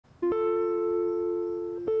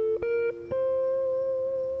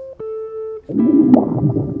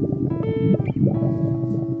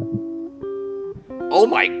Oh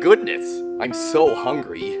my goodness, I'm so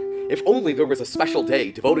hungry. If only there was a special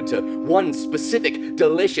day devoted to one specific,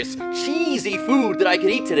 delicious, cheesy food that I could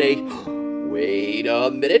eat today. Wait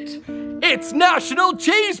a minute. It's National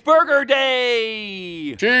Cheeseburger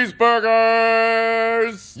Day!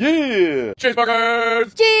 Cheeseburgers! Yeah!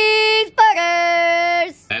 Cheeseburgers!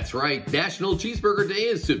 Cheeseburgers! That's right, National Cheeseburger Day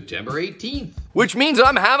is September 18th. Which means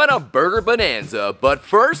I'm having a burger bonanza, but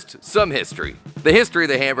first, some history. The history of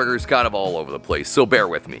the hamburger is kind of all over the place, so bear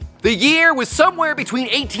with me. The year was somewhere between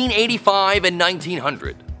 1885 and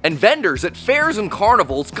 1900, and vendors at fairs and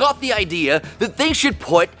carnivals got the idea that they should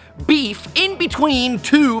put beef in between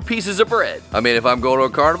two pieces of bread. I mean, if I'm going to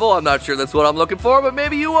a carnival, I'm not sure that's what I'm looking for, but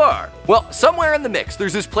maybe you are. Well, somewhere in the mix,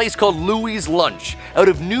 there's this place called Louie's Lunch out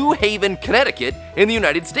of New Haven, Connecticut in the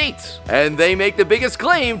United States. And they make the biggest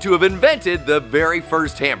claim to have invented the very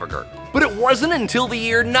first hamburger. But it wasn't until the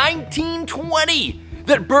year 1920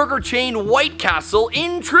 that burger chain White Castle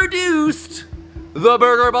introduced the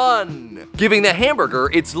burger bun, giving the hamburger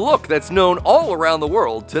its look that's known all around the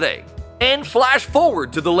world today. And flash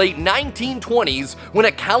forward to the late 1920s when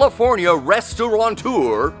a California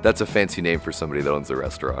restaurateur, that's a fancy name for somebody that owns a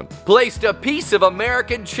restaurant, placed a piece of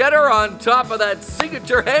American cheddar on top of that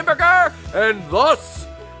signature hamburger, and thus,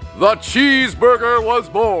 the cheeseburger was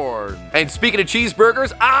born. And speaking of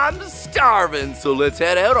cheeseburgers, I'm starving, so let's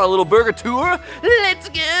head out on a little burger tour. Let's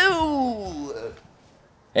go!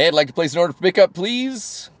 Hey, I'd like to place an order for pickup,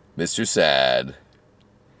 please. Mr. Saad.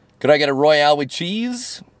 Could I get a Royale with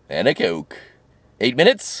cheese? And a Coke. 8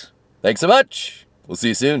 minutes. Thanks so much. We'll see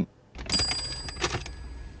you soon.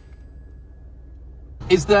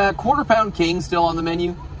 Is the quarter-pound king still on the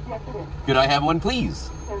menu? Yes, it is. Could I have one, please?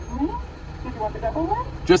 Certainly. Did you want the double one?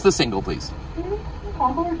 Just the single, please.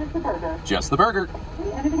 Combo or just the burger? Just the burger.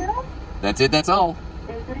 Anything else? That's it, that's all.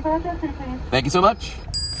 $8.35 just please. Thank you so much.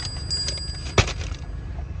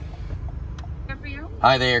 Good for you?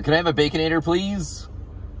 Hi there, can I have a Baconator, please?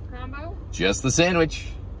 Combo? Just the sandwich.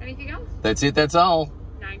 Anything else? That's it, that's all.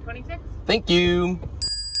 $9.26. Thank you.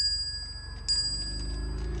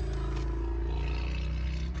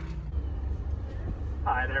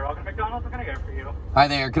 Hi there, welcome to McDonald's. What can I get for you? Hi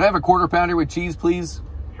there, can I have a quarter pounder with cheese, please?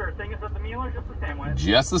 Sure thing. Is that the meal or just the sandwich?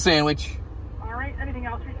 Just the sandwich. All right, anything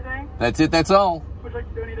else for you today? That's it, that's all. Would you like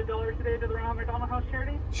to donate $1 today to the Royale McDonald House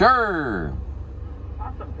charity? Sure.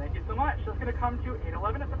 Awesome, thank you so much. That's going to come to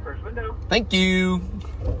 811 at the first window. Thank you.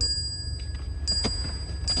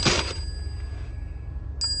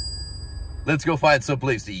 Let's go find some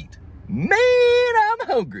place to eat. Man, I'm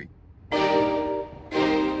hungry.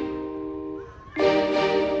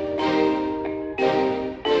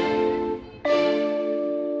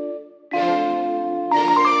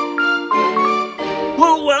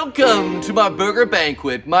 Well, welcome to my burger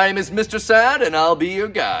banquet. My name is Mr. Saad, and I'll be your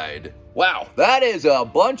guide. Wow, that is a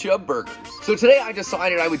bunch of burgers. So today I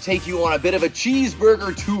decided I would take you on a bit of a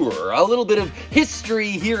cheeseburger tour, a little bit of history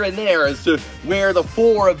here and there as to where the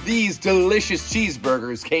 4 of these delicious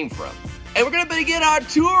cheeseburgers came from. And we're gonna begin our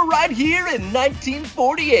tour right here in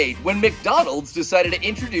 1948 when McDonald's decided to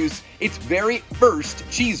introduce its very first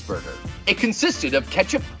cheeseburger. It consisted of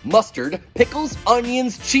ketchup, mustard, pickles,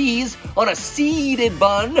 onions, cheese on a seeded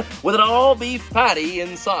bun with an all-beef patty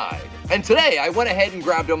inside. And today I went ahead and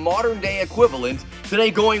grabbed a modern-day equivalent,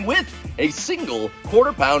 today going with a single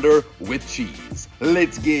quarter pounder with cheese.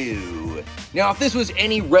 Let's go. Now, if this was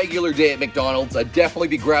any regular day at McDonald's, I'd definitely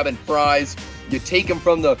be grabbing fries. You take them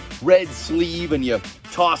from the red sleeve and you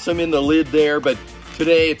toss them in the lid there, but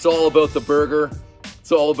today it's all about the burger.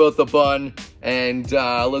 It's all about the bun, and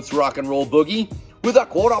let's rock and roll boogie with a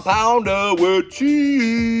quarter pounder with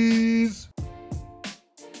cheese.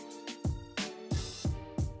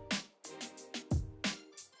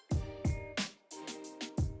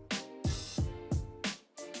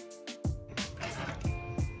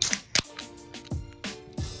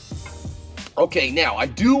 Okay, now, I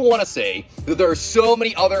do want to say that there are so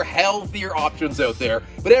many other healthier options out there,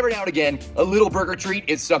 but every now and again, a little burger treat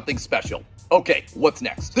is something special. Okay, what's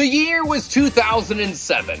next? The year was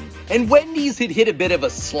 2007, and Wendys had hit a bit of a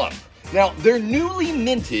slump. Now, their newly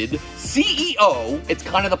minted CEO, it's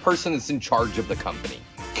kind of the person that's in charge of the company,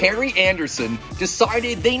 Carrie Anderson,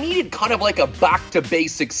 decided they needed kind of like a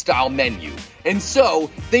back-to-basics style menu. And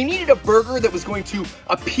so, they needed a burger that was going to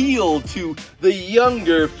appeal to the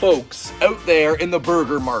younger folks out there in the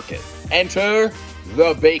burger market. Enter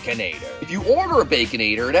the Baconator. If you order a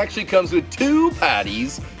Baconator, it actually comes with 2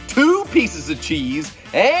 patties, 2 pieces of cheese,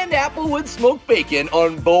 and applewood smoked bacon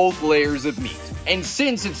on both layers of meat. And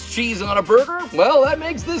since it's cheese on a burger, well, that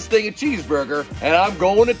makes this thing a cheeseburger. And I'm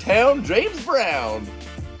going to town, James Brown.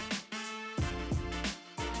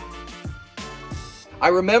 I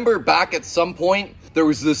remember back at some point, there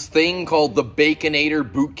was this thing called the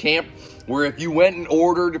Baconator Boot Camp, where if you went and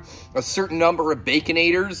ordered a certain number of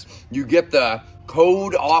Baconators, you get the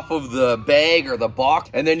code off of the bag or the box,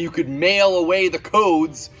 and then you could mail away the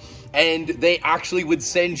codes, and they actually would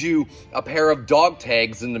send you a pair of dog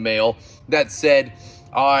tags in the mail that said,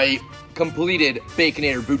 I completed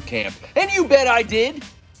Baconator Boot Camp. And you bet I did.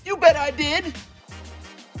 You bet I did.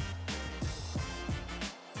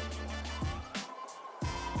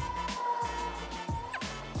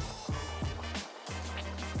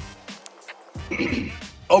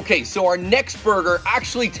 Okay, so our next burger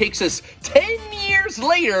actually takes us 10 years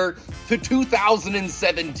later to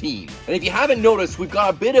 2017. And if you haven't noticed, we've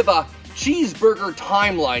got a bit of a cheeseburger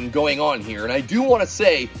timeline going on here. And I do want to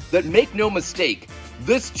say that, make no mistake,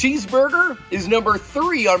 this cheeseburger is number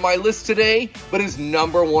 3 on my list today, but is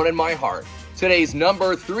number 1 in my heart. Today's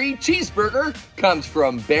number 3 cheeseburger comes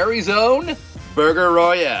from Barry's own Burger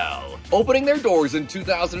Royale. Opening their doors in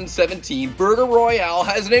 2017, Burger Royale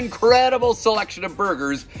has an incredible selection of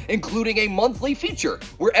burgers, including a monthly feature,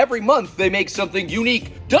 where every month they make something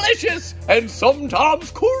unique, delicious, and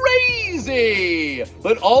sometimes crazy,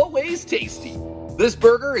 but always tasty. This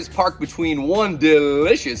burger is parked between one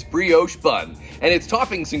delicious brioche bun, and its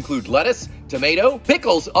toppings include lettuce, tomato,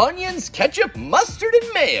 pickles, onions, ketchup, mustard,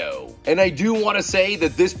 and mayo. And I do want to say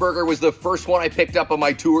that this burger was the first one I picked up on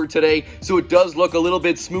my tour today, so it does look a little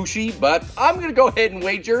bit smooshy, but I'm going to go ahead and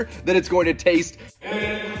wager that it's going to taste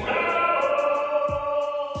incredible.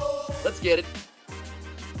 Let's get it.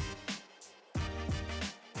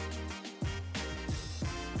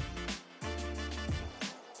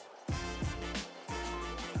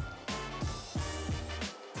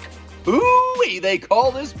 Ooh-wee, they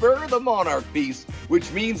call this burger the Monarch piece,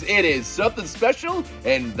 which means it is something special,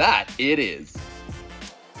 and that it is.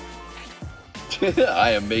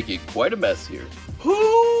 I am making quite a mess here. Ooh,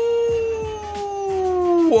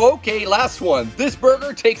 okay, last one. This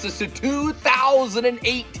burger takes us to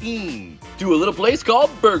 2018, to a little place called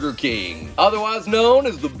Burger King, otherwise known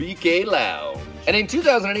as the BK Lounge. And in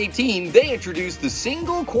 2018, they introduced the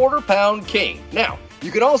single quarter-pound king. Now, you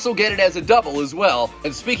can also get it as a double as well.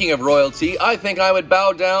 And speaking of royalty, I think I would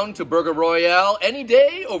bow down to Burger Royale any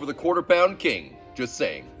day over the quarter-pound king. Just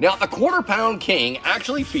saying. Now, the quarter-pound king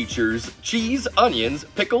actually features cheese, onions,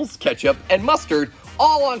 pickles, ketchup, and mustard,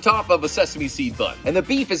 all on top of a sesame seed bun. And the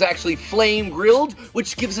beef is actually flame grilled,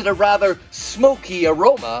 which gives it a rather smoky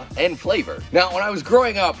aroma and flavor. Now, when I was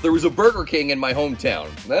growing up, there was a Burger King in my hometown.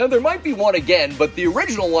 There might be one again, but the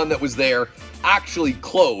original one that was there actually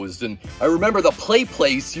closed. And I remember the play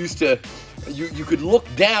place used to, you could look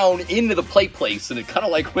down into the play place, and it kind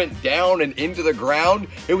of like went down and into the ground.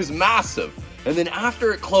 It was massive. And then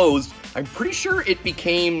after it closed, I'm pretty sure it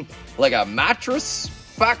became like a mattress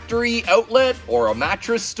factory outlet or a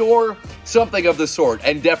mattress store, something of the sort,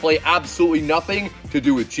 and definitely absolutely nothing to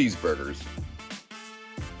do with cheeseburgers.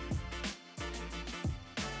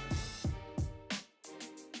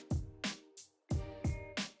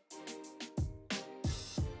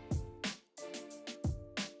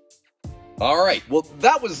 All right, well,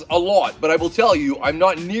 that was a lot, but I will tell you, I'm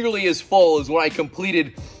not nearly as full as when I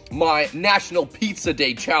completed my National Pizza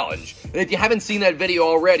Day Challenge. And if you haven't seen that video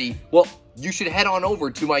already, well, you should head on over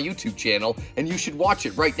to my YouTube channel and you should watch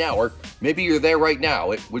it right now, or maybe you're there right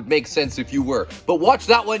now. It would make sense if you were, but watch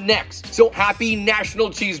that one next. So happy National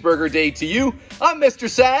Cheeseburger Day to you. I'm Mr.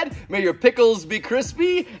 Saad. May your pickles be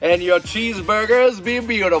crispy and your cheeseburgers be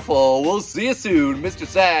beautiful. We'll see you soon, Mr.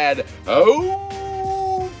 Saad. Out.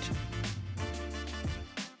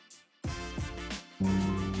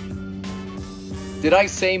 Did I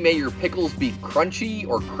say may your pickles be crunchy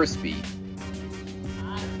or crispy?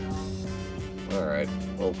 I don't know. Alright,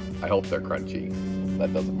 well, I hope they're crunchy.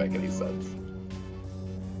 That doesn't make any sense.